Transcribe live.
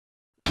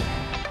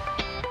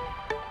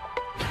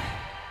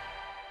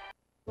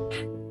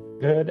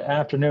Good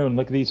afternoon.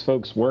 Look at these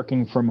folks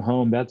working from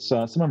home. That's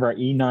some of our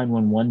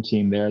E911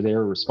 team there. They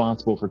are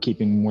responsible for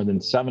keeping more than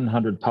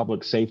 700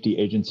 public safety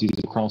agencies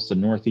across the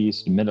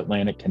Northeast and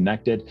Mid-Atlantic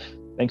connected.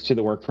 Thanks to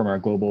the work from our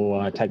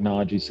global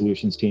technology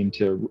solutions team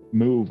to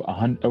move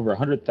over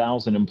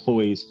 100,000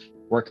 employees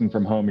working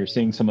from home. You're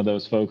seeing some of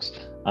those folks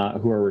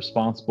who are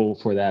responsible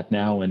for that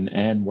now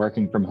and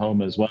working from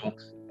home as well.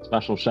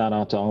 Special shout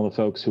out to all the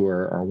folks who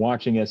are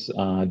watching us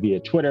via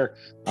Twitter.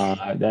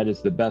 That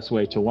is the best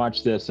way to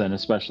watch this, and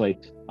especially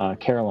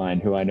Caroline,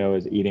 who I know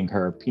is eating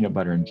her peanut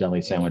butter and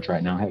jelly sandwich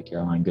right now. Hey,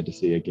 Caroline, good to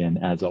see you again,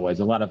 as always.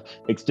 A lot of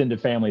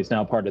extended families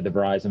now part of the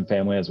Verizon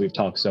family, as we've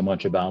talked so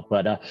much about.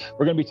 But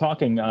we're going to be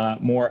talking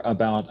more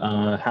about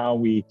how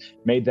we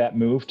made that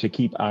move to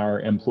keep our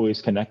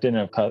employees connected,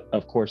 and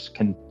of course,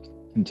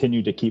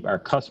 continue to keep our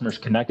customers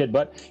connected.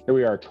 But here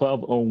we are,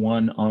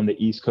 12:01 on the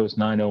East Coast,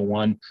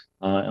 9:01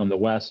 on the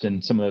West,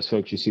 and some of those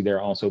folks you see there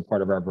are also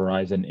part of our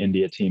Verizon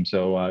India team.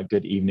 So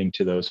good evening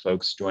to those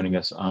folks joining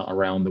us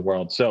around the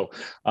world. So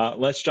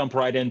let's jump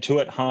right into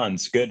it.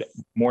 Hans, good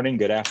morning,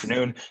 good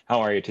afternoon. How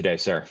are you today,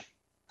 sir?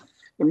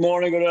 Good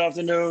morning, good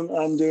afternoon.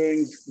 I'm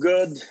doing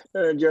good,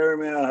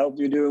 Jeremy. I hope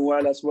you're doing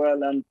well as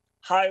well. And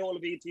hi, all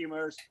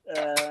V-teamers.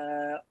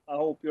 I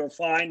hope you're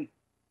fine.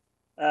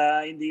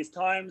 In these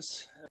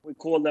times, we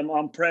call them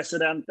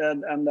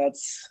unprecedented, and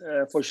that's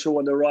for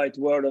sure the right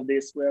word of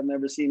this. We have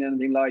never seen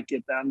anything like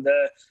it. And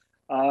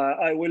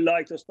I would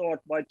like to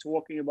start by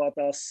talking about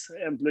us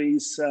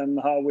employees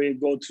and how we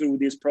go through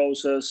this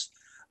process,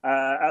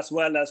 as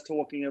well as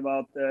talking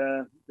about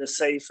the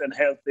safe and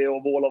healthy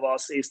of all of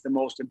us is the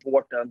most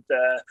important.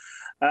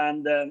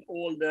 And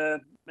all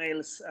the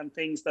mails and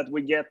things that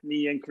we get,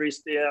 me and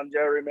Christy and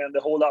Jeremy and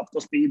the whole Up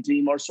to Speed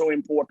team are so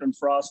important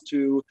for us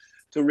to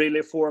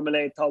really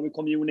formulate how we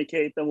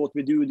communicate and what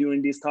we do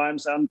during these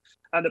times. And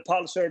the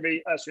Pulse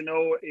survey, as you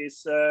know,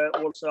 is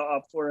also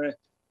up for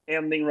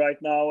ending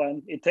right now.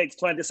 And it takes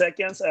 20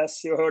 seconds,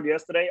 as you heard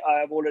yesterday.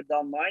 I have already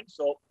done mine.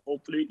 So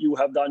hopefully you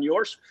have done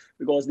yours,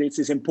 because this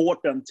is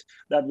important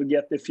that we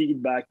get the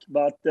feedback.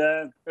 But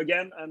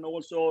again, and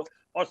also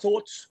our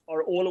thoughts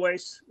are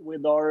always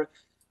with our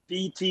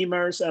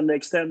V-teamers and the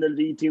extended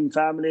V-team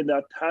family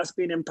that has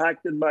been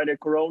impacted by the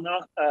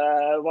corona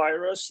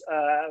virus.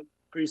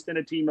 Christy and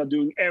the team are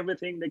doing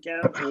everything they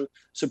can to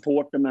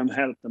support them and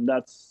help them.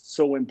 That's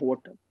so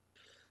important.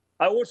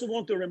 I also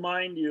want to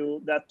remind you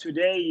that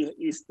today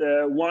is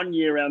the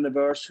 1-year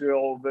anniversary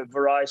of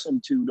Verizon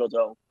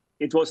 2.0.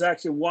 It was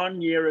actually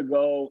 1 year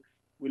ago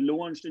we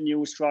launched a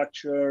new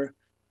structure,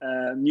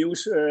 a new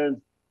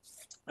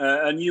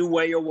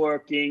way of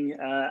working,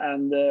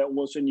 and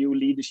also a new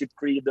leadership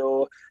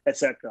credo,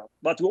 etc.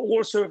 But we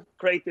also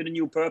created a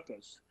new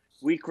purpose.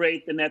 We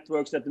create the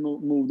networks that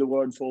move the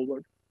world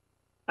forward.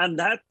 And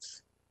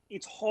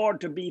it's hard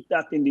to beat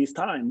that in this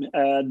time.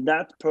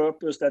 That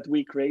purpose that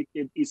we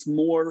created is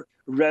more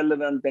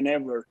relevant than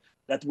ever,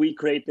 that we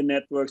create the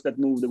networks that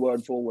move the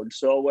world forward.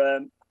 So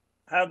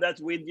have that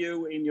with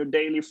you in your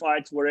daily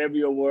fights, wherever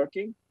you're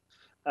working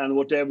and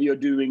whatever you're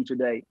doing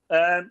today.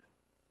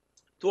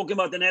 Talking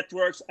about the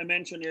networks, I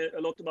mentioned a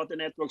lot about the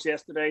networks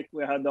yesterday.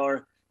 We had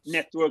our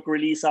network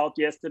release out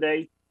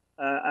yesterday.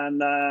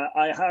 And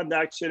I had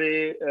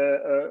actually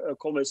a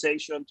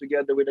conversation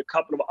together with a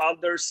couple of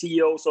other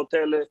CEOs of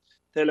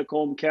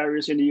telecom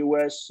carriers in the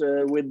US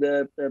with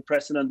the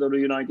President of the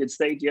United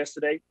States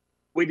yesterday.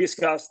 We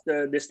discussed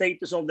the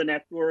status of the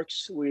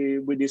networks.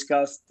 We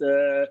discussed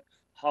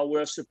how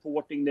we're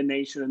supporting the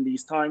nation in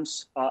these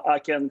times. I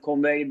can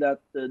convey that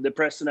the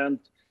President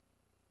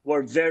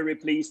were very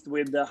pleased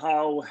with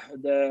how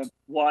the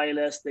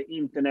wireless, the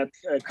internet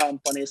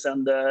companies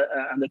and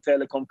the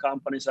telecom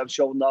companies have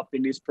shown up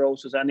in this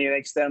process. And he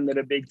extended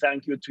a big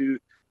thank you to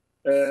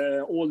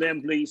all the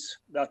employees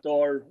that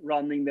are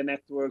running the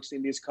networks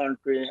in this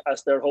country,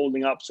 as they're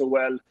holding up so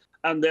well.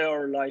 And they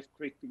are life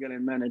critical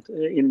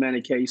in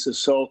many cases.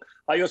 So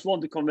I just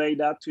want to convey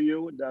that to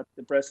you, that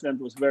the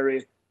President was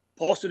very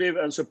positive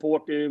and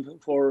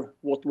supportive for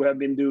what we have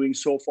been doing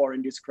so far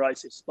in this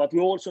crisis. But we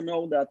also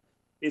know that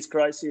this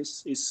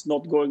crisis is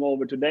not going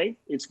over today.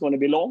 It's going to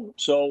be long.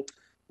 So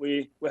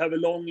we have a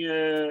long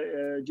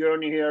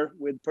journey here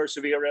with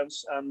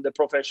perseverance and the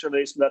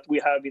professionalism that we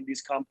have in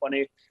this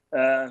company.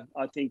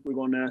 I think we're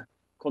going to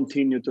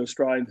continue to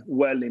strive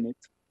well in it.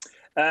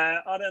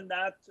 Other than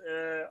that,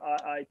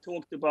 I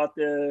talked about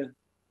the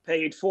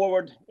Pay It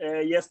Forward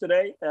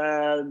yesterday,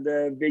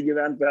 the big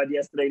event we had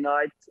yesterday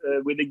night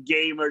with the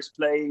gamers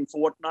playing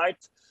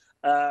Fortnite.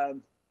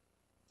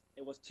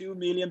 It was 2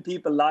 million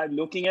people live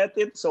looking at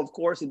it. So, of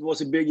course, it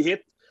was a big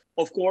hit.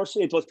 Of course,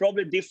 it was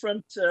probably a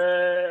different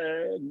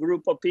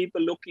group of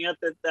people looking at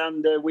it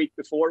than the week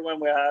before when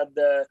we had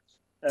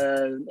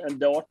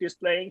the artist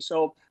playing.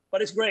 So,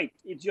 but it's great.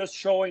 It's just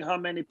showing how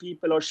many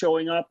people are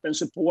showing up and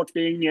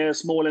supporting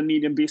small and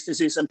medium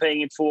businesses and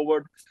paying it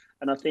forward.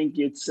 And I think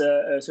it's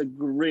a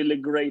really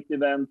great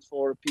event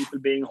for people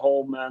being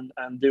home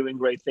and doing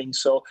great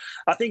things. So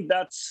I think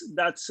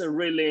that's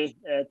really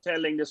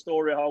telling the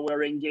story how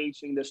we're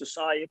engaging the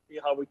society,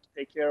 how we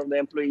take care of the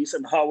employees,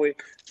 and how we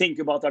think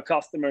about our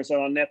customers and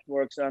our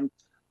networks. And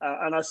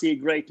I see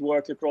great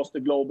work across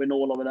the globe in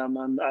all of them.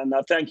 And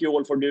I thank you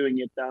all for doing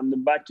it.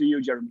 And back to you,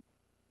 Jeremy.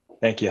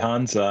 Thank you,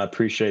 Hans. I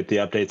appreciate the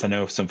updates. I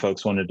know some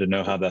folks wanted to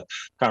know how the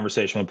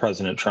conversation with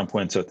President Trump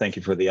went, so thank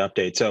you for the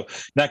update. So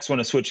next, I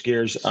want to switch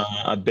gears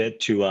a bit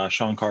to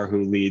Shankar,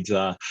 who leads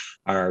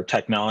our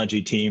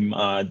technology team.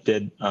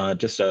 Did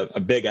just a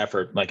big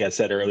effort, like I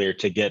said earlier,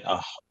 to get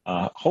a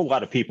whole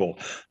lot of people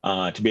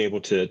to be able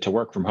to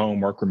work from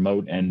home, work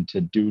remote, and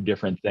to do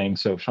different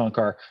things. So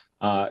Shankar,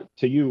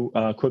 to you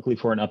quickly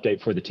for an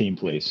update for the team,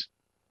 please.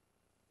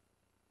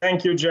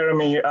 Thank you,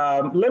 Jeremy.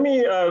 Let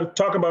me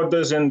talk about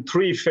this in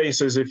three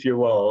phases, if you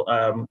will.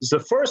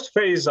 The first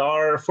phase,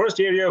 our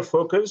first area of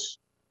focus,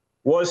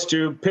 was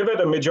to pivot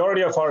a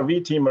majority of our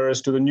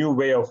V-teamers to the new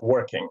way of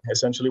working,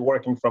 essentially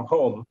working from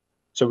home.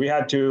 So we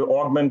had to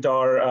augment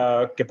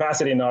our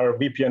capacity in our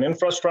VPN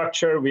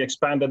infrastructure. We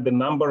expanded the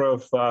number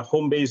of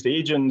home-based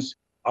agents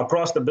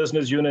across the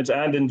business units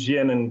and in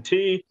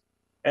GN&T.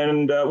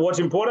 And what's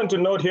important to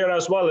note here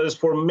as well is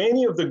for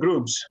many of the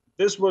groups,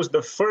 this was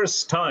the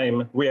first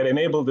time we had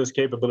enabled this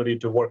capability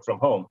to work from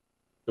home.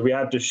 So we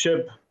had to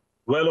ship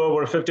well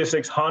over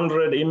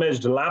 5,600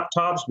 imaged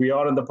laptops. We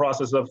are in the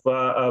process of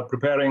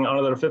preparing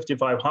another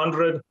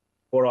 5,500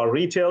 for our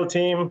retail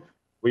team.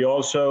 We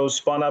also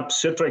spun up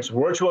Citrix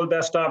virtual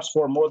desktops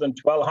for more than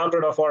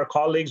 1,200 of our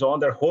colleagues on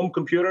their home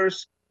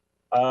computers.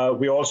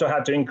 We also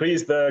had to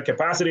increase the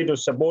capacity to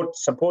support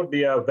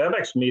the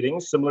WebEx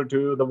meetings, similar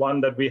to the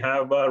one that we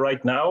have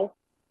right now.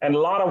 And a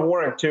lot of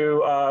work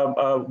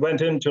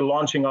went into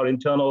launching our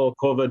internal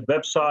COVID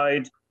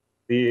website,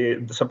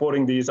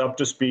 supporting these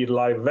up-to-speed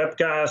live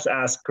webcasts,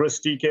 Ask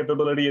Christy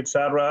capability, et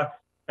cetera.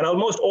 And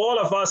almost all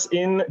of us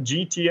in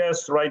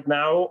GTS right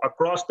now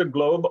across the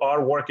globe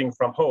are working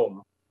from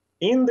home.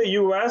 In the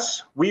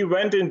US, we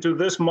went into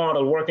this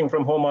model working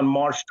from home on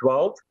March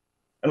 12th.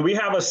 And we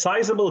have a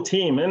sizable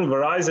team in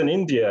Verizon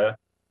India,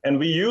 and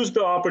we used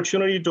the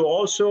opportunity to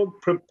also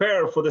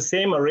prepare for the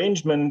same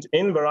arrangement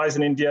in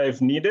Verizon India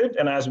if needed.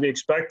 And as we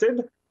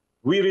expected,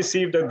 we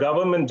received a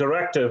government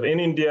directive in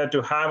India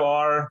to have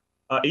our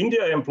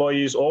India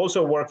employees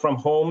also work from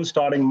home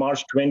starting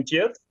March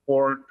 20th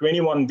for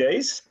 21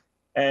 days.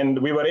 And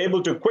we were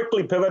able to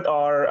quickly pivot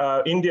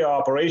our India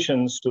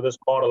operations to this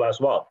model as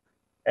well.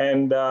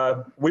 And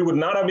we would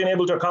not have been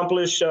able to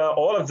accomplish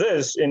all of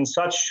this in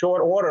such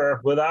short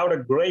order without a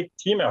great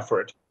team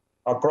effort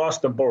across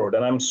the board.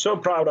 And I'm so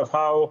proud of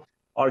how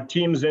our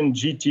teams in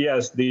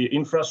GTS, the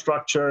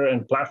infrastructure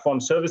and platform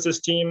services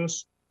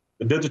teams,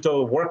 the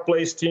digital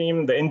workplace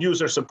team, the end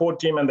user support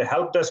team, and the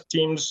help desk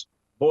teams,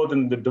 both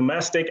in the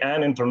domestic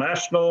and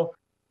international,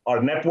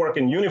 our network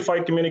and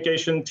unified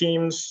communication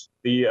teams,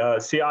 the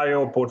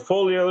CIO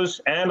portfolios,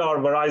 and our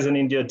Verizon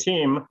India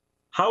team,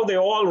 how they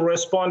all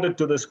responded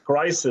to this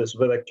crisis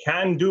with a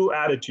can-do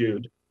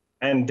attitude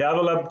and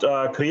developed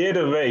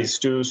creative ways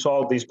to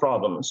solve these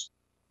problems.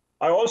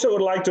 I also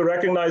would like to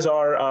recognize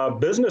our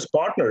business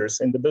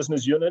partners in the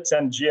business units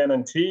and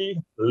GN&T,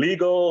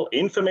 legal,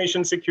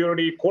 information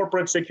security,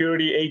 corporate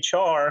security,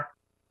 HR,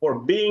 for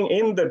being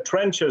in the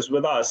trenches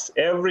with us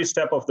every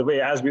step of the way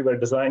as we were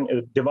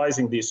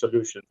devising these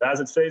solutions. As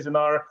it says in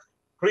our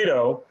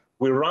credo,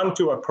 we run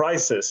to a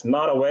crisis,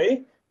 not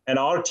away. And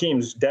our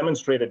teams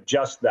demonstrated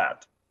just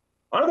that.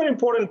 Another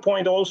important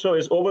point also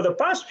is over the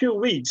past few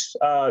weeks,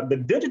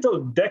 the digital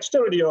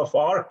dexterity of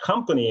our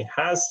company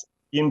has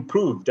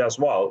improved as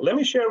well. Let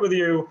me share with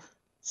you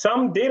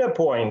some data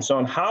points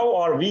on how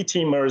our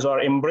V-teamers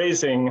are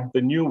embracing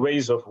the new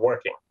ways of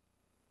working.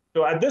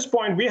 So at this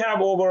point, we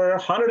have over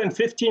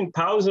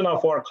 115,000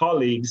 of our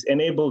colleagues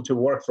enabled to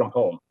work from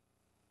home.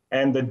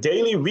 And the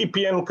daily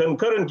VPN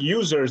concurrent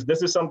users,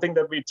 this is something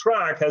that we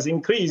track, has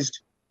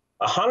increased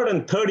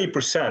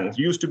 130%.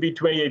 Used to be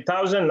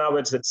 28,000, now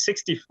it's at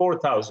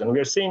 64,000.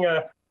 We're seeing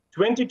a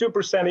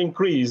 22%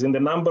 increase in the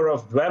number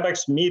of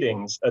WebEx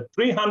meetings, a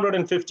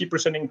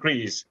 350%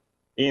 increase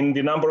in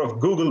the number of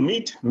Google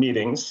Meet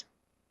meetings,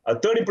 a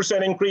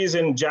 30% increase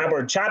in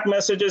Jabber chat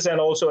messages, and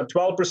also a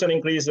 12%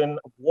 increase in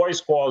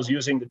voice calls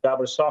using the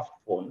Jabber soft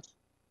phones.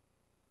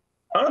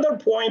 Another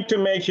point to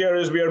make here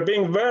is we are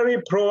being very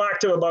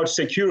proactive about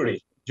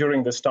security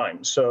during this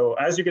time. So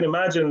as you can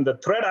imagine, the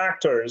threat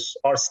actors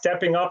are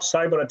stepping up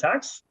cyber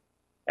attacks,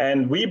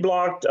 and we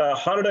blocked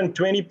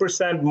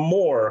 120%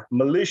 more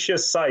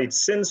malicious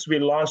sites since we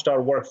launched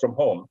our work from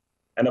home.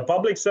 And a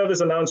public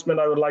service announcement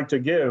I would like to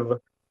give,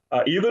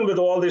 even with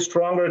all these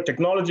stronger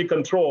technology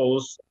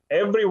controls,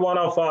 every one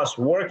of us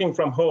working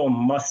from home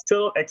must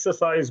still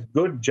exercise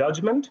good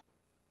judgment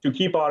to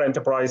keep our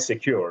enterprise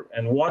secure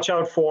and watch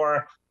out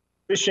for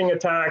phishing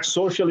attacks,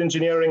 social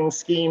engineering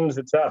schemes,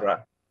 et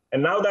cetera.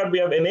 And now that we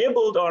have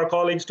enabled our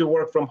colleagues to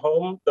work from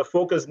home, the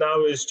focus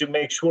now is to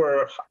make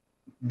sure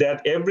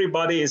that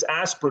everybody is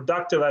as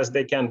productive as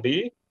they can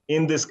be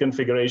in this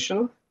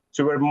configuration.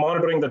 So we're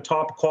monitoring the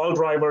top call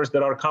drivers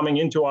that are coming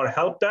into our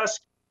help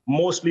desk,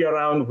 mostly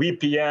around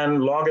VPN,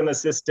 login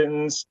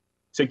assistance,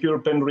 secure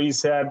PIN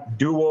reset,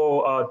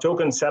 Duo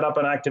token setup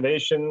and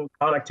activation,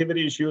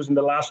 connectivity issues in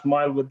the last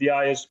mile with the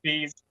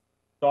ISPs.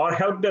 So our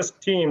help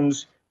desk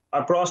teams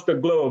across the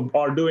globe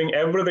are doing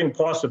everything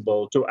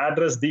possible to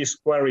address these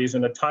queries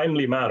in a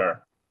timely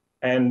manner.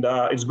 And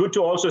it's good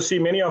to also see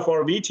many of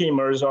our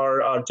V-teamers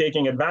are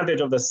taking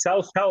advantage of the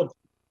self-help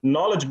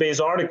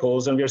knowledge-based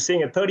articles, and we're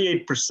seeing a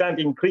 38%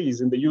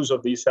 increase in the use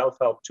of these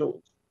self-help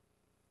tools.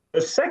 The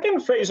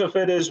second phase of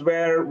it is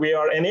where we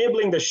are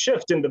enabling the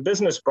shift in the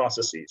business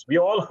processes. We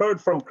all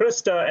heard from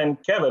Krista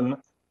and Kevin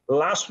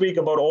last week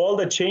about all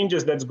the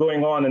changes that's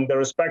going on in their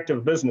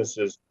respective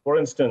businesses. For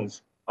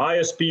instance,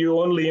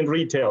 ISPU only in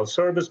retail,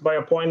 service by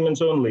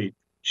appointments only,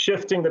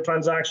 shifting the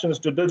transactions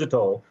to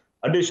digital,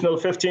 additional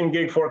 15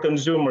 gig for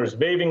consumers,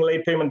 waiving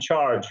late payment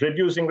charge,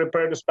 reducing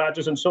repair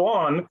dispatches, and so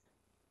on.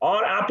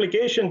 Our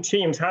application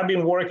teams have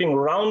been working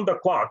round the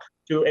clock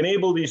to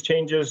enable these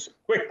changes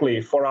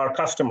quickly for our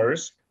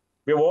customers.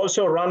 We've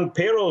also run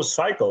payroll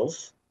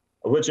cycles,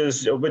 which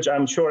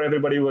I'm sure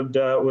everybody would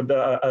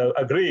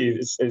agree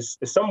is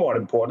somewhat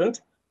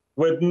important,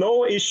 with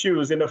no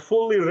issues in a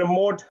fully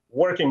remote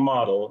working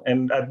model.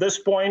 And at this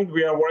point,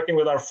 we are working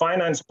with our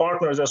finance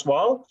partners as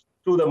well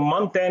through the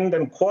month end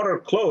and quarter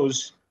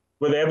close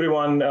with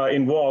everyone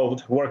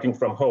involved working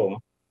from home.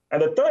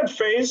 And the third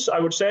phase,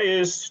 I would say,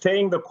 is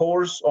staying the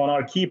course on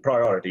our key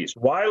priorities.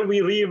 While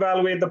we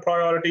reevaluate the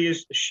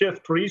priorities,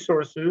 shift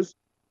resources,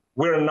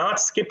 we're not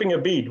skipping a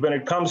beat when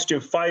it comes to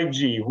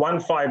 5G,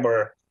 One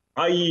Fiber,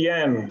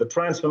 IEM, the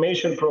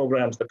transformation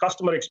programs, the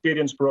customer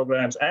experience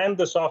programs, and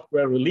the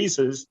software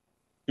releases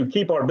to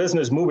keep our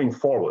business moving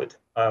forward.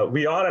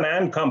 We are an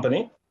and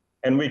company,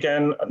 and we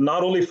can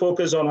not only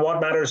focus on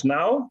what matters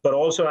now, but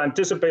also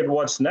anticipate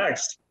what's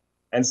next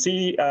and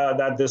see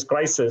that this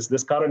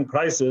current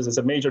crisis is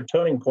a major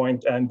turning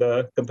point and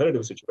a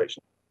competitive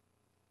situation.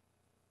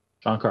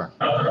 Shankar.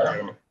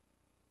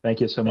 Thank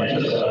you so much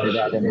for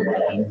that,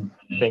 and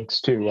thanks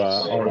to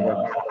all the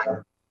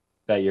work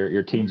that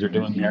your teams are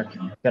doing there.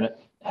 I'm gonna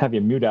have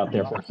you mute out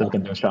there for a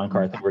second, though,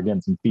 Shankar. I think we're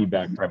getting some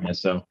feedback from you,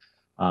 so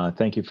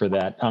thank you for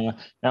that. Now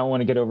I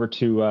want to get over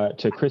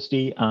to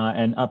Christy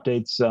and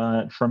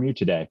updates from you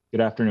today.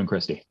 Good afternoon,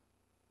 Christy.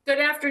 Good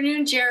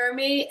afternoon,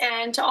 Jeremy,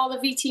 and to all the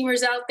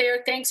V-teamers out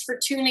there, thanks for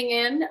tuning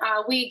in.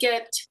 We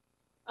get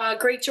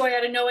great joy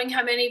out of knowing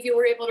how many of you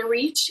were able to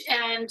reach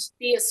and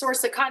be a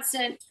source of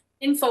constant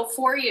info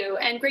for you.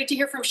 And great to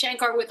hear from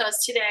Shankar with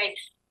us today.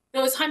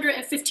 Those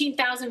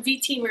 115,000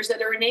 V-teamers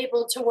that are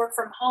enabled to work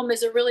from home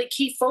is a really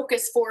key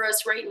focus for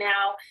us right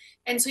now.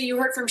 And so you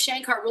heard from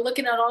Shankar, we're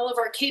looking at all of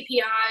our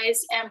KPIs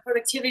and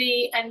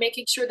productivity and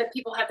making sure that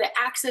people have the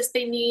access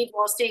they need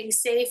while staying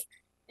safe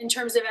in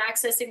terms of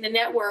accessing the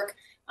network.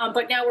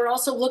 But now we're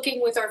also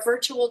looking with our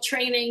virtual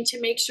training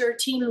to make sure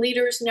team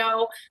leaders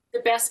know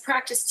the best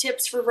practice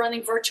tips for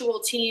running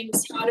virtual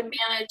teams, how to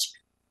manage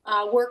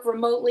work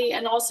remotely,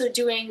 and also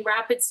doing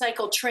rapid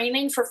cycle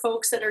training for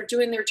folks that are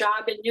doing their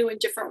job in new and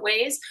different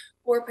ways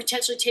or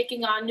potentially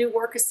taking on new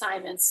work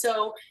assignments.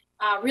 So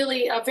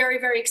really a very,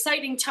 very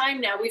exciting time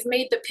now. We've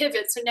made the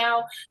pivot. So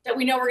now that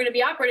we know we're going to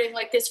be operating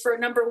like this for a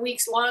number of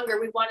weeks longer,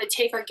 we want to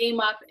take our game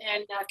up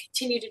and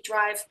continue to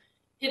drive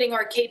hitting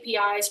our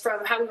KPIs from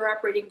how we were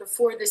operating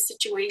before this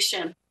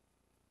situation.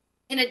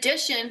 In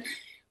addition,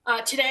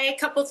 today, a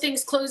couple of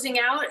things closing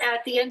out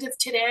at the end of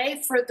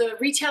today. For the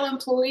retail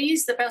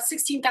employees, about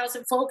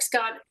 16,000 folks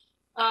got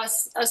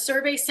a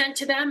survey sent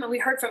to them, and we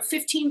heard from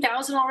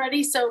 15,000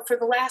 already. So for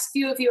the last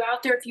few of you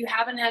out there, if you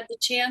haven't had the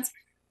chance,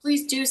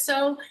 please do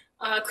so.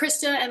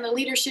 Krista and the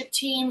leadership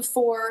team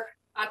for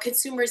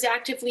consumers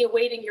actively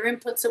awaiting your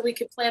input so we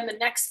could plan the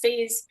next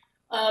phase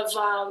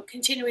of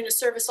continuing to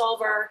service all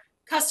of our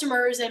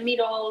customers and meet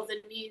all of the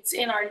needs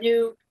in our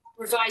new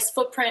revised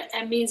footprint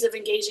and means of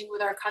engaging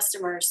with our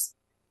customers.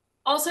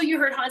 Also, you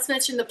heard Hans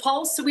mention the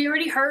pulse. So we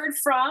already heard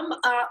from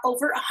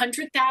over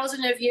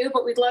 100,000 of you,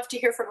 but we'd love to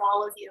hear from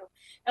all of you.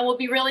 And we'll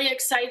be really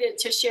excited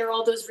to share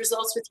all those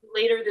results with you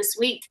later this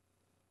week.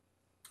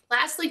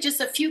 Lastly,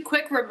 just a few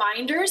quick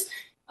reminders.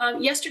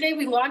 Yesterday,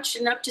 we launched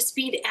an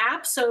up-to-speed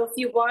app. So if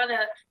you want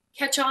to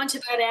catch on to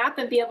that app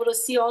and be able to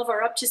see all of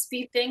our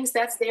up-to-speed things,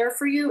 that's there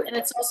for you. And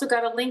it's also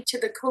got a link to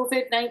the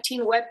COVID-19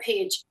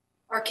 webpage,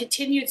 our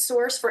continued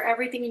source for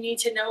everything you need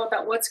to know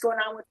about what's going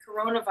on with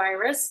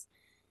coronavirus.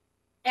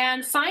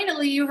 And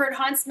finally, you heard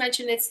Hans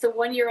mention it's the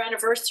 1-year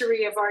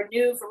anniversary of our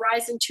new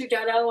Verizon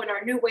 2.0 and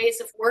our new ways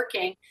of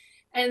working.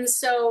 And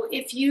so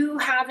if you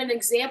have an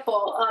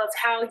example of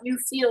how you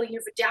feel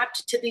you've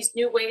adapted to these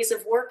new ways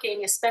of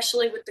working,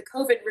 especially with the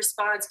COVID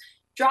response,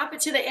 drop it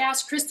to the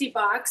Ask Christy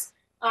box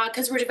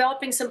because we're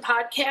developing some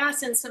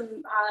podcasts and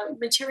some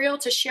material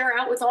to share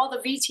out with all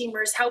the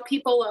V-teamers how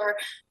people are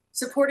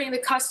supporting the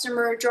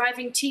customer,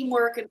 driving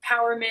teamwork,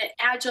 empowerment,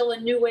 agile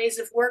and new ways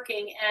of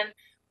working. And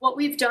what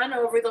we've done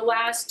over the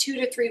last 2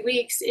 to 3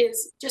 weeks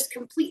is just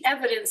complete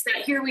evidence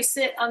that here we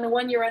sit on the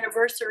 1-year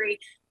anniversary,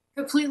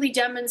 completely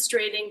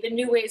demonstrating the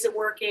new ways of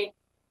working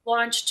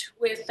launched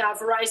with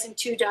Verizon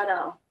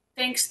 2.0.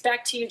 Thanks.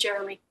 Back to you,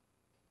 Jeremy.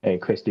 Hey,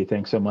 Christy,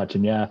 thanks so much.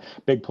 And yeah,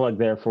 big plug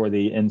there for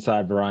the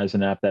Inside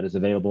Verizon app that is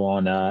available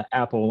on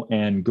Apple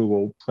and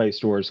Google Play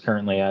stores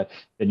currently. I've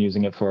been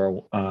using it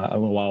for a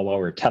little while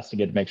we're testing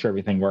it to make sure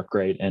everything worked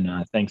great. And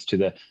thanks to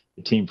the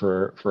team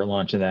for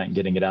launching that and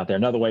getting it out there.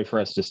 Another way for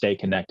us to stay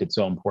connected,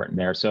 so important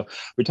there. So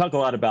we talked a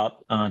lot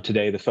about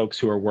today the folks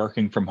who are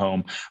working from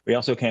home. We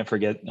also can't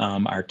forget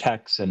our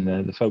techs and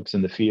the folks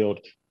in the field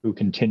who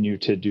continue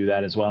to do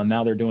that as well. And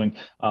now they're doing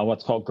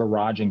what's called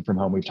garaging from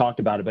home. We've talked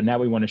about it, but now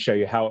we want to show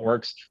you how it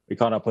works. We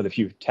caught up with a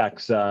few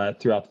techs throughout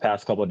the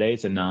past couple of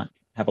days, and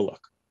have a look.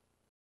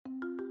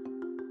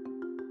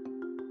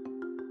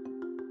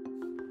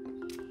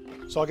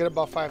 So I'll get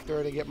about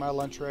 5:30, get my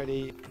lunch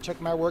ready,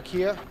 check my work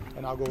here,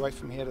 and I'll go right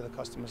from here to the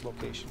customer's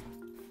location.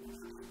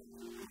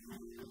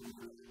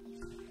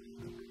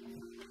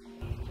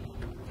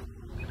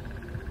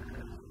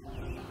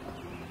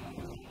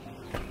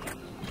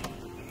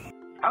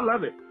 I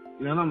love it.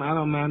 I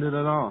don't mind it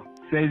at all.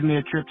 Saves me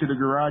a trip to the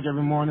garage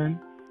every morning.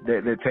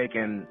 They're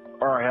taking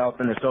our health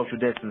and the social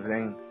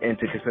distancing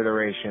into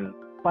consideration.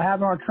 By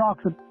having our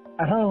trucks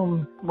at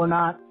home, we're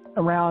not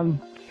around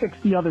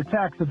 60 other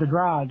techs at the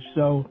garage.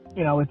 So,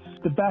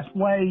 it's the best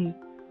way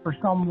for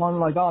someone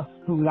like us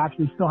who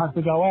actually still has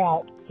to go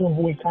out to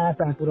avoid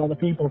contact with other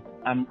people.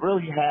 I'm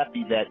really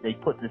happy that they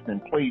put this in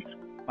place.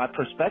 My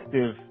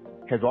perspective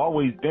has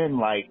always been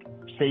like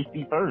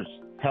safety first,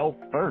 health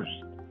first,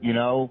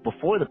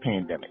 before the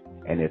pandemic.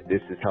 And if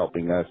this is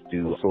helping us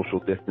do social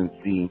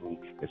distancing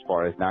as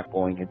far as not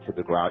going into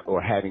the garage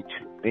or having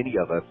too many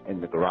of us in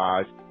the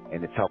garage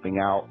and it's helping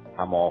out,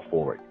 I'm all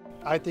for it.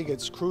 I think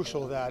it's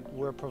crucial that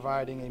we're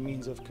providing a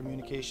means of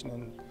communication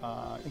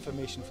and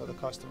information for the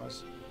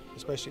customers,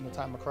 especially in a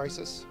time of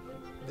crisis.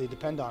 They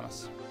depend on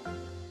us.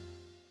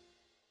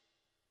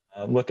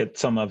 Look at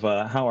some of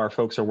how our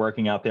folks are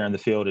working out there in the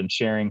field and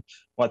sharing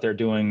what they're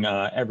doing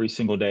every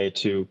single day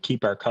to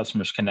keep our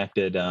customers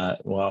connected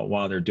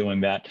while they're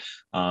doing that.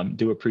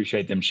 Do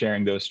appreciate them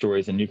sharing those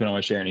stories, and you can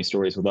always share any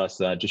stories with us.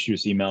 Just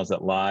use emails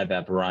at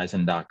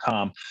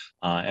live@verizon.com,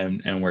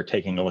 and we're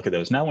taking a look at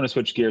those. Now I want to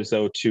switch gears,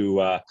 though,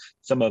 to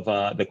some of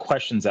the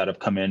questions that have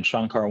come in.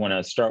 Shankar, I want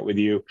to start with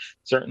you.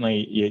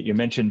 Certainly, you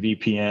mentioned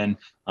VPN.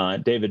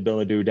 David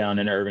Bilodeau down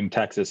in Irving,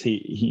 Texas,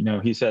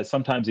 he says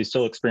sometimes he's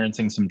still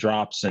experiencing some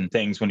drops and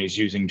things when he's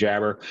using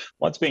Jabber.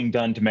 What's being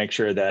done to make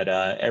sure that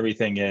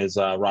everything is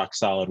rock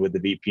solid with the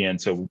VPN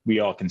so we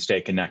all can stay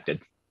connected?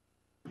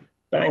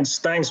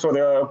 Thanks for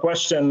the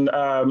question.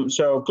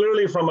 So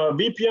clearly from a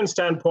VPN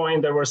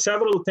standpoint, there were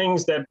several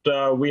things that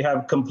we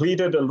have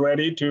completed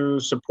already to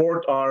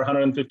support our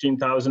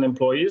 115,000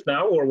 employees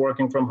now who are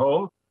working from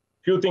home.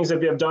 Few things that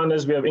we have done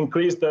is we have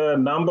increased the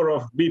number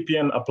of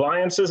VPN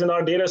appliances in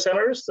our data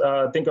centers.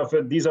 Think of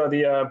it, these are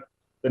the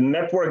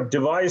network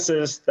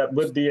devices that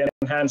with the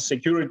enhanced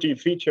security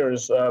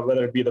features,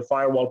 whether it be the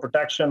firewall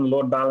protection,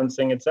 load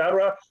balancing,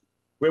 etc.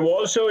 We've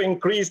also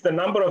increased the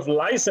number of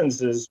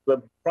licenses.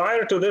 But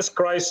prior to this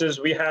crisis,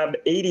 we had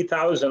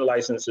 80,000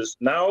 licenses.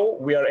 Now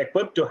we are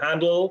equipped to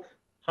handle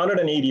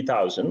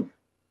 180,000.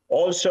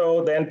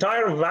 Also, the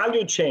entire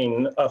value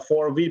chain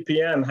for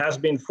VPN has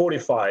been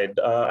fortified.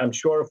 I'm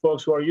sure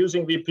folks who are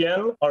using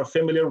VPN are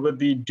familiar with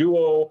the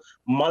Duo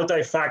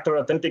multi-factor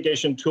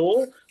authentication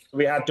tool.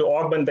 We had to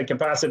augment the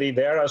capacity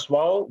there as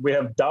well. We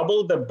have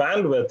doubled the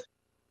bandwidth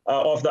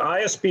of the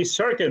ISP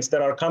circuits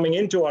that are coming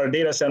into our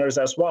data centers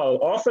as well.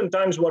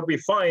 Oftentimes what we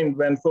find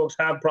when folks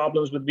have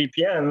problems with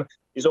VPN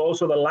is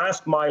also the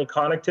last mile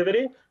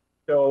connectivity.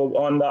 So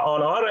on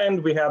our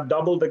end, we have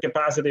doubled the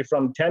capacity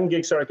from 10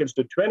 gig circuits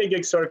to 20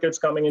 gig circuits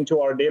coming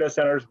into our data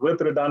centers with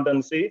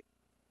redundancy.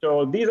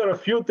 So these are a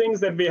few things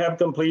that we have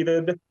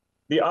completed.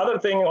 The other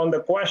thing on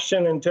the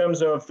question in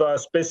terms of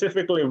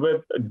specifically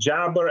with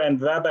Jabber and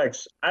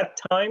WebEx, at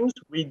times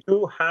we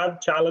do have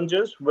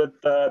challenges with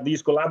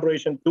these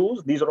collaboration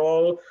tools. These are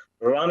all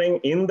running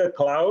in the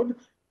cloud.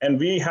 And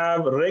we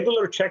have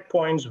regular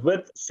checkpoints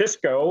with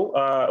Cisco,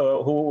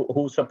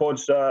 who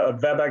supports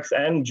WebEx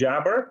and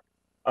Jabber.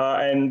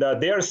 And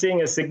they are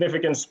seeing a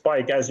significant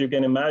spike, as you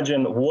can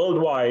imagine,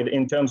 worldwide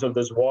in terms of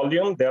this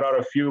volume. There are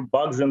a few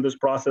bugs in this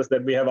process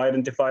that we have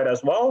identified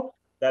as well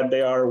that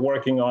they are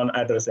working on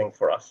addressing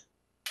for us.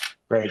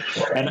 Great.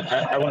 And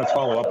I want to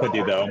follow up with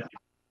you, though.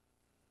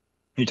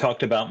 You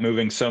talked about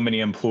moving so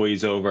many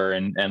employees over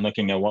and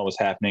looking at what was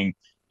happening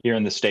here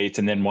in the States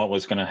and then what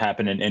was going to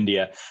happen in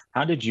India.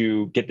 How did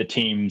you get the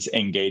teams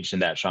engaged in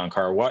that,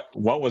 Shankar? What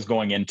was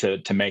going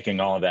into making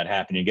all of that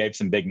happen? You gave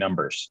some big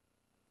numbers.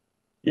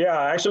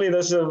 Yeah, actually,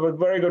 this is a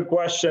very good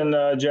question,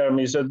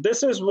 Jeremy. So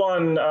this is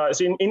one,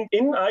 in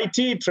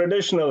IT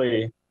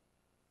traditionally,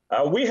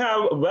 we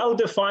have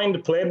well-defined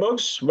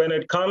playbooks when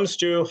it comes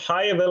to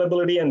high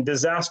availability and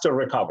disaster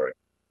recovery.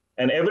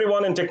 And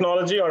everyone in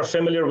technology are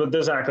familiar with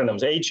these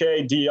acronyms,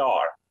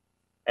 HADR.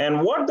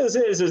 And what this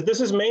is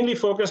this is mainly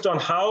focused on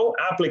how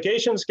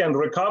applications can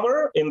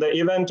recover in the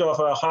event of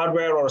a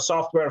hardware or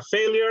software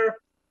failure,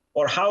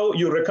 or how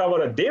you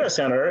recover a data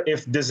center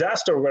if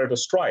disaster were to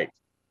strike.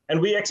 And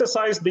we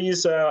exercise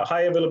these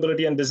high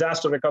availability and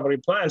disaster recovery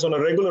plans on a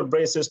regular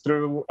basis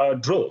through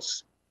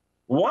drills.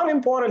 One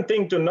important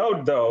thing to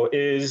note, though,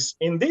 is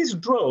in these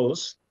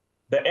drills,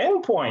 the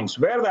endpoints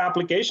where the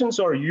applications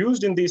are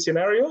used in these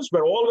scenarios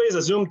were always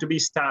assumed to be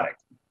static.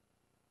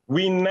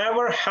 We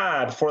never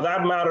had, for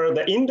that matter,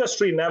 the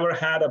industry never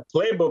had a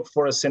playbook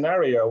for a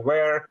scenario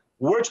where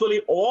virtually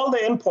all the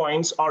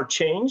endpoints are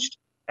changed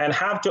and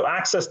have to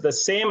access the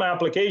same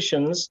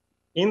applications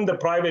in the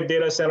private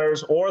data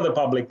centers or the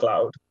public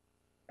cloud.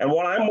 And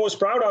what I'm most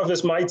proud of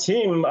is my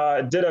team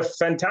did a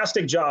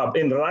fantastic job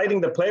in writing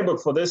the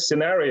playbook for this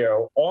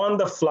scenario on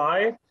the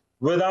fly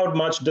without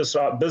much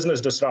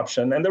business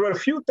disruption. And there were a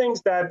few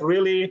things that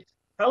really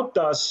helped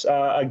us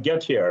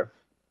get here.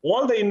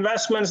 All the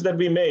investments that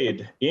we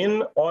made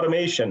in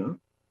automation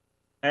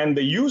and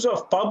the use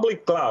of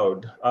public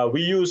cloud,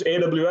 we use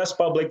AWS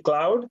public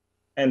cloud,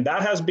 and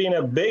that has been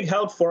a big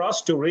help for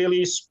us to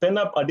really spin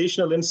up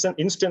additional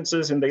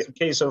instances in the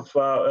case of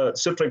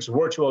Citrix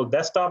virtual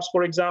desktops,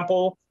 for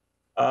example.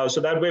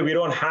 So that way we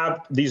don't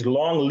have these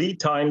long lead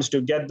times to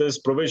get this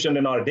provisioned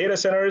in our data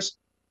centers.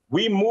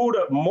 We moved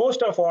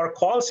most of our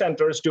call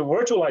centers to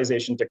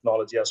virtualization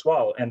technology as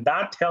well. And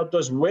that helped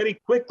us very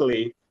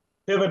quickly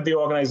pivot the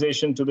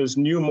organization to this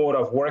new mode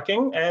of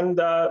working. And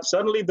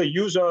certainly the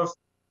use of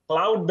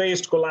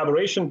cloud-based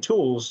collaboration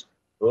tools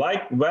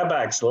like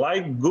WebEx,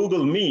 like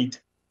Google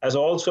Meet, has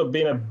also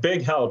been a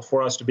big help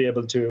for us to be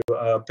able to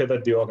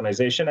pivot the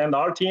organization. And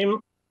our team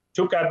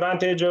took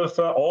advantage of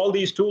all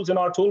these tools in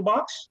our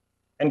toolbox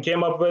and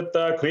came up with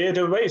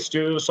creative ways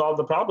to solve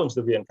the problems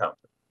that we encountered.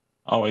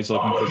 Always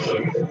looking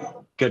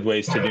for good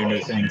ways to do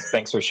new things.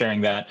 Thanks for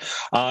sharing that.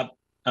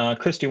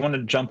 Christy, I wanted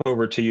to jump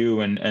over to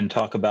you and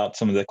talk about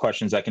some of the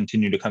questions that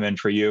continue to come in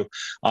for you.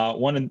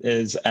 One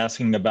is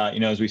asking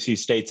about, as we see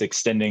states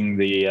extending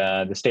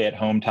the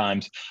stay-at-home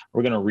times,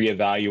 we're going to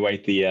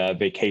reevaluate the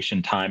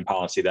vacation time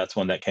policy. That's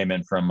one that came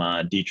in from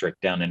Dietrich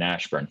down in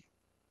Ashburn.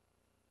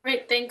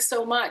 Great, thanks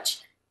so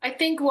much. I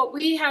think what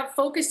we have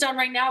focused on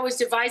right now is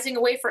devising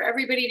a way for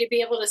everybody to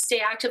be able to stay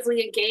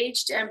actively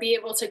engaged and be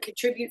able to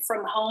contribute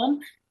from home.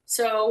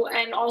 So,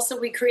 and also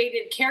we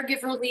created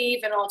caregiver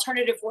leave and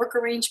alternative work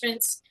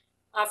arrangements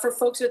for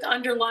folks with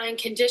underlying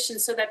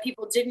conditions so that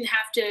people didn't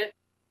have to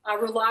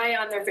rely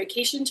on their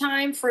vacation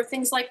time for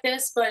things like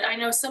this. But I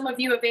know some of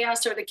you have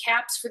asked, are the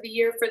caps for the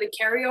year for the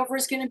carryover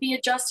is going to be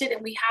adjusted?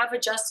 And we have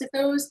adjusted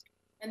those.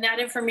 And that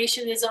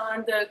information is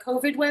on the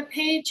COVID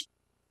webpage.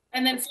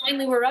 And then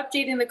finally, we're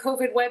updating the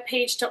COVID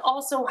webpage to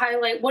also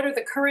highlight what are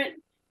the current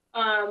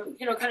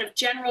kind of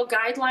general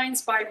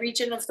guidelines by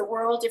region of the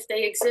world, if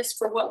they exist,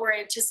 for what we're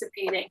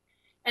anticipating.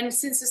 And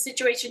since the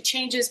situation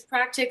changes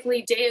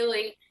practically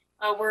daily,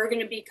 we're going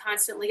to be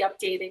constantly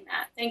updating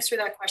that. Thanks for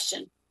that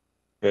question.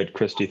 Good,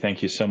 Christy.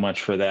 Thank you so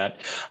much for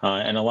that.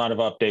 And a lot of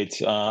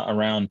updates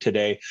around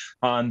today.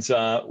 Hans,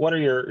 what are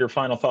your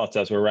final thoughts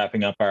as we're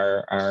wrapping up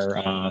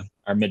our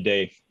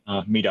midday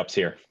meetups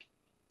here?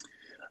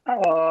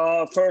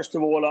 First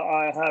of all,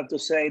 I have to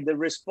say the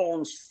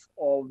response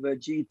of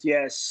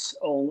GTS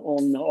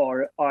on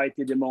our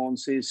IT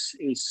demands is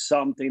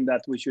something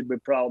that we should be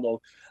proud of.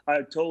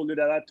 I told you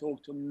that I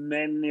talked to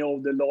many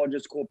of the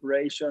largest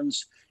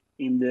corporations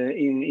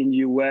in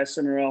US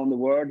and around the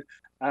world.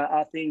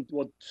 I think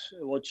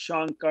what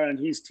Shankar and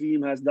his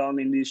team has done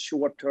in this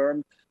short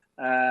term,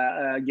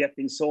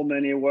 getting so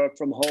many work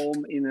from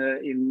home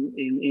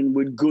in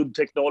with good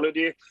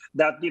technology,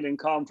 that didn't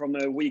come from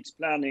a week's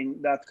planning.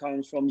 That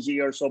comes from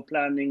years of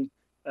planning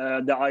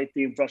the IT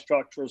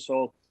infrastructure.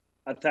 So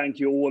I thank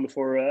you all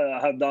for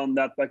have done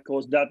that,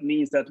 because that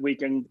means that we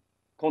can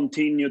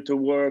continue to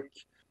work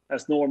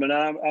as normal.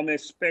 I'm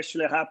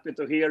especially happy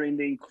to hear in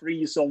the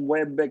increase on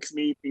WebEx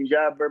meetings,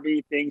 Jabber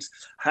meetings,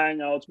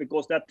 Hangouts,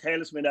 because that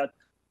tells me that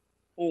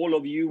all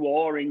of you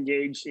are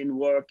engaged in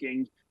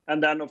working.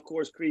 And then, of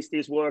course, Christy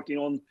is working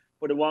on,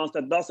 for the ones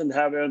that doesn't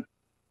have a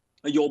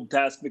job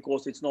task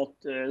because it's not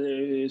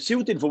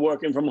suited for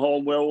working from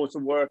home, we're also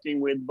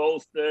working with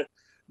both the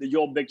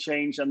job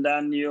exchange, and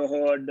then you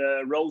heard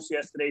Rose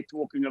yesterday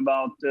talking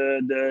about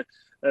the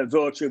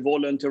virtual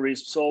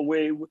voluntaries. So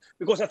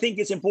because I think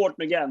it's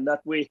important, again,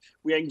 that we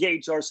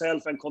engage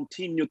ourselves and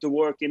continue to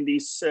work in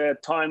these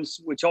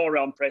times which are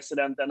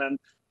unprecedented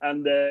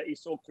and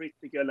it's so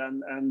critical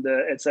and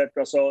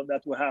etc. So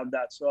that we have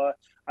that. So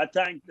I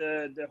thank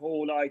the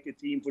whole IT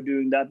team for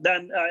doing that.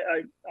 Then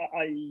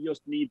I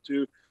just need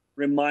to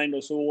remind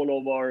us all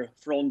of our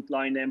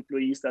frontline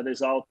employees that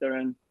is out there,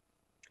 and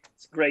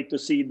it's great to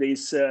see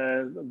this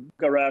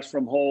garage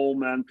from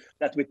home, and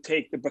that we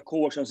take the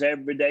precautions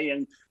every day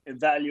and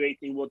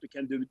evaluating what we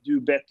can do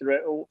better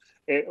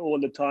all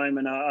the time.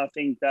 And I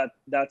think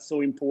that's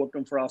so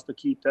important for us to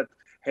keep that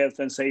health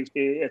and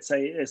safety at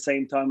the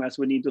same time as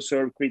we need to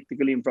serve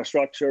critical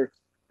infrastructure,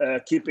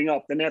 keeping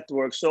up the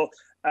network. So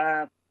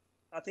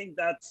I think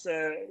that's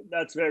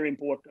very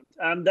important.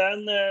 And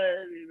then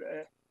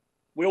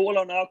we all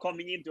are now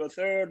coming into a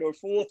third or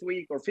fourth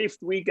week or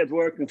fifth week at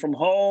working from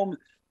home.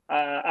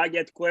 I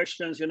get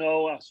questions,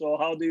 so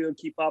how do you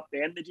keep up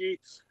the energy?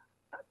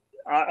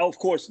 of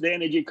course, the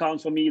energy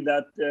comes from me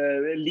that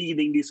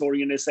leading this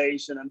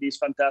organization and these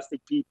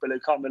fantastic people.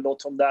 It comes a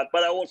lot from that.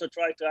 But I also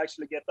try to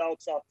actually get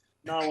outside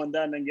now and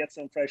then and get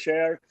some fresh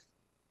air.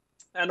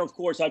 And of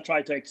course, I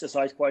try to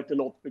exercise quite a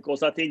lot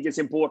because I think it's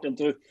important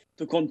to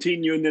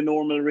continue in the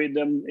normal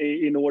rhythm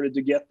in order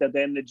to get that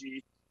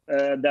energy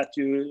that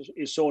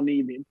is so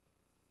needed.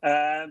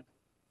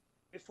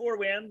 Before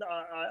we end,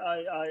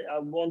 I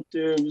want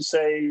to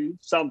say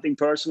something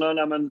personal.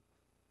 I mean,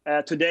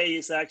 today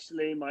is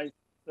actually my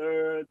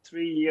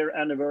 3-year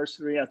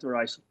anniversary at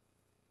Verizon.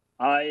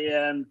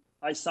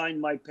 I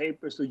signed my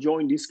papers to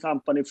join this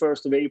company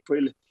 1st of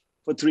April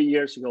for 3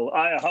 years ago.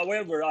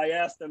 However, I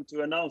asked them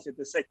to announce it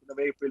the 2nd of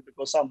April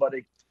because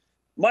somebody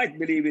might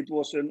believe it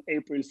was an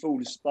April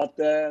Fool's. But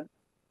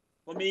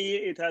for me,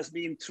 it has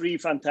been 3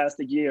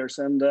 fantastic years,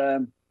 and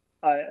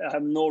I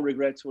have no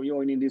regrets for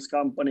joining this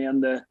company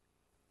and the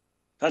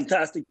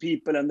fantastic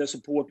people and the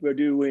support we're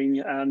doing.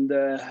 And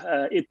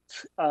I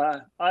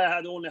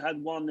had only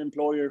had one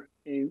employer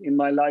in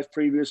my life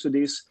previous to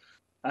this,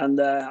 and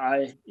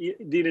I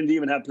didn't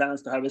even have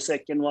plans to have a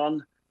second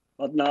one.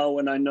 But now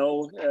when I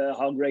know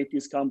how great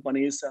this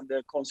company is and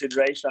the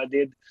consideration I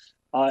did,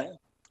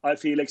 I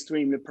feel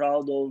extremely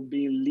proud of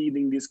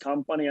leading this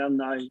company.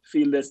 And I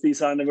feel that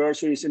this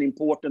anniversary is an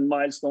important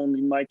milestone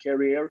in my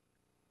career,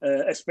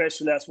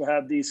 especially as we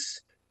have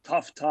these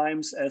tough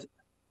times as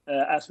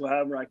we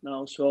have right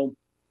now. So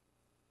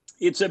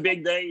it's a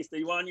big day. It's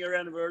the 1-year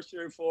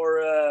anniversary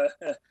for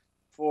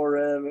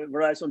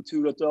Verizon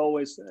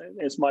 2.0.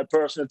 It's my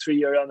personal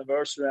 3-year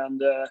anniversary,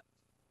 and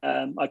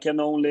I can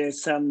only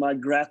send my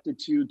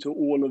gratitude to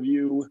all of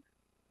you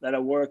that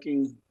are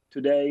working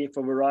today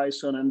for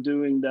Verizon and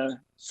doing the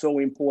so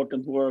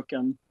important work.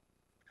 And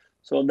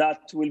so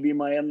that will be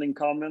my ending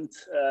comment.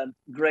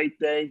 Great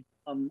day.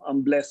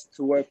 I'm blessed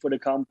to work for the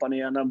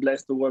company, and I'm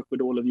blessed to work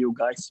with all of you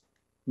guys.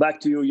 Back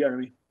to you,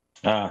 Jeremy.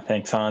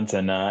 Thanks, Hans.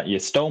 And you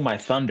stole my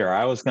thunder.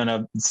 I was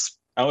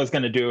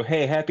gonna do,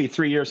 hey, happy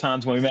 3 years,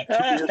 Hans, when we met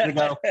 2 years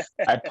ago.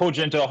 I pulled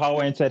you into a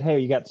hallway and said, hey,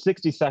 you got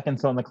 60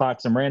 seconds on the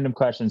clock, some random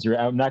questions.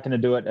 I'm not going to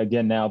do it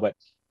again now, but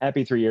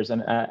happy 3 years.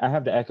 And I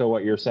have to echo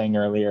what you were saying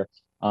earlier.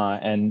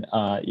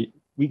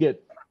 We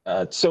get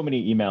so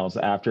many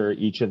emails after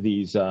each of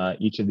these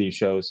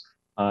shows,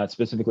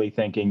 specifically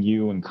thanking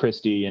you and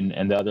Christy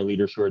and the other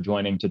leaders who are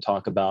joining to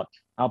talk about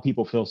how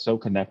people feel so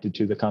connected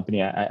to the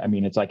company. I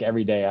mean, it's like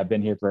every day I've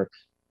been here for,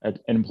 an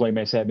employee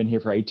may say, I've been here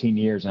for 18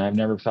 years and I've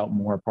never felt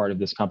more a part of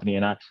this company.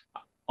 And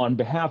on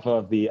behalf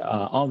of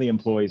all the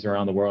employees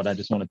around the world, I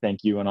just want to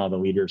thank you and all the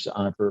leaders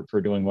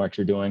for doing what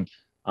you're doing.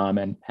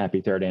 And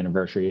happy 3rd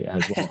anniversary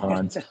as well,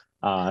 Hans.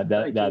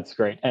 That's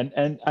great.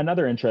 And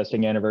another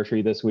interesting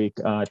anniversary this week,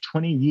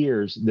 20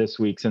 years this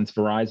week since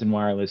Verizon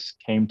Wireless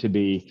came to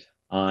be.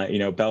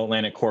 Bell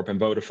Atlantic Corp and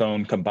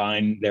Vodafone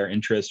combined their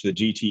interests with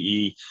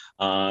GTE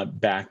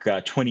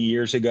back 20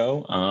 years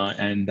ago.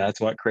 And that's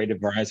what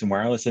created Verizon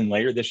Wireless. And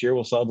later this year,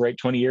 we'll celebrate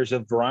 20 years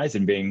of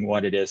Verizon being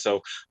what it is.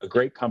 So a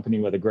great company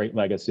with a great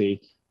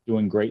legacy,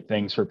 doing great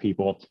things for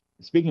people.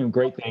 Speaking of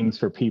great things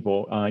for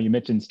people, you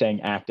mentioned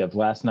staying active.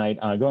 Last night,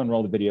 go and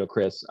roll the video,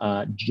 Chris.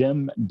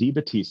 Jim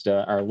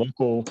DiBattista, our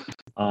local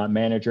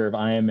manager of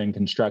IM and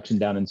construction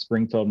down in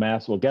Springfield,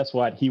 Mass. Well, guess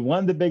what? He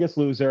won The Biggest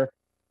Loser.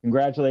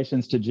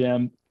 Congratulations to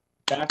Jim.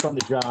 Back on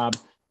the job,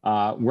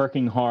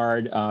 working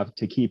hard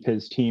to keep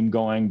his team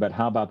going. But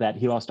how about that?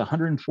 He lost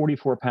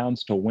 144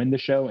 pounds to win the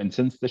show. And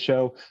since the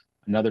show,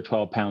 another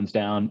 12 pounds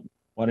down.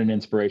 What an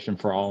inspiration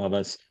for all of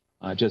us.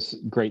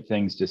 Just great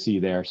things to see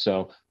there.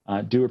 So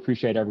do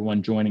appreciate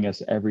everyone joining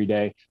us every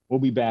day.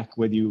 We'll be back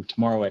with you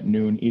tomorrow at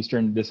noon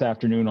Eastern, this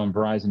afternoon on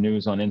Verizon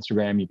News on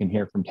Instagram. You can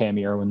hear from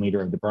Tammy Irwin,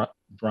 leader of the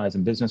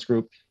Verizon Business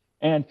Group.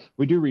 And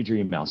we do read your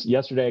emails.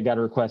 Yesterday, I got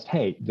a request.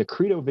 Hey, the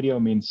Credo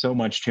video means so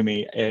much to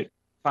me. It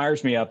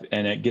fires me up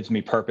and it gives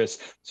me purpose.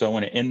 So I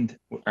want to end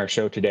our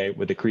show today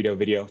with the Credo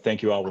video.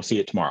 Thank you all. We'll see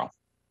you tomorrow.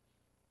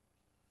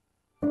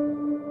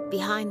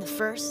 Behind the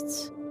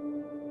firsts,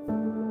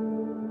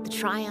 the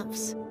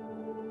triumphs,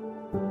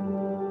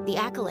 the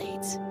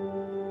accolades,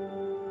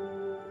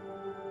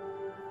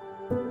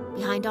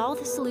 behind all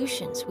the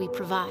solutions we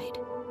provide,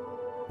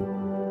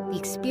 the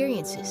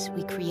experiences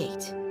we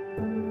create,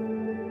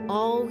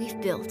 all we've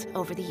built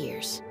over the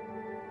years.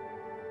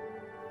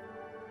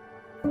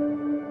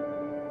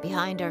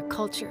 Behind our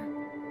culture,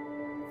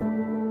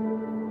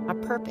 our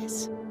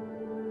purpose,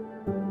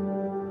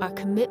 our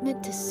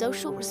commitment to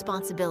social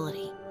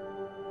responsibility.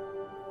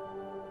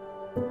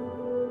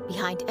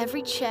 Behind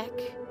every check,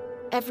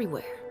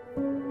 everywhere,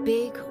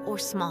 big or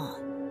small,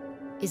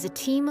 is a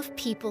team of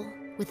people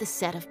with a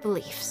set of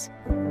beliefs.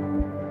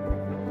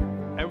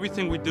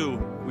 Everything we do,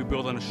 we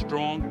build on a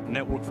strong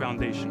network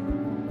foundation.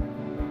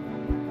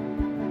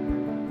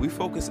 We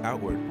focus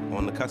outward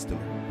on the customer.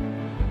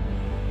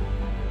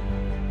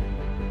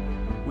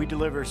 We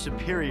deliver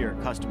superior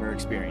customer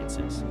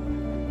experiences.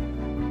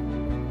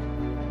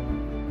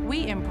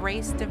 We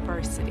embrace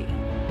diversity.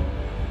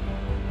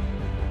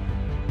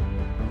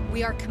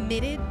 We are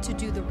committed to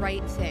do the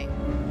right thing.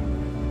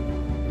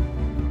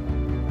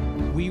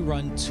 We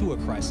run to a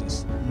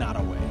crisis, not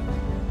away.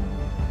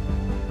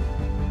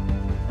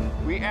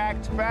 We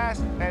act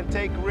fast and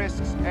take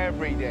risks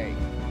every day.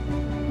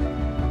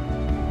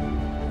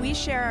 We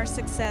share our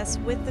success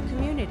with the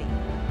community.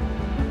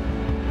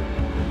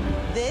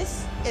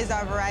 This is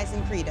our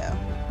Verizon Credo.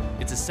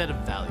 It's a set of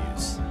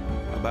values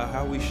about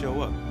how we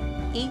show up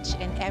each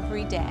and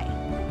every day.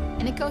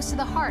 And it goes to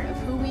the heart of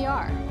who we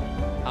are,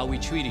 how we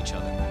treat each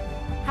other,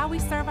 how we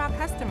serve our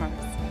customers,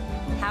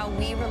 how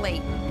we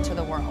relate to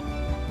the world.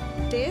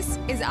 This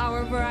is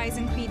our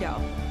Verizon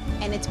Credo,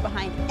 and it's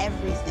behind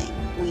everything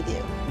we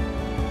do.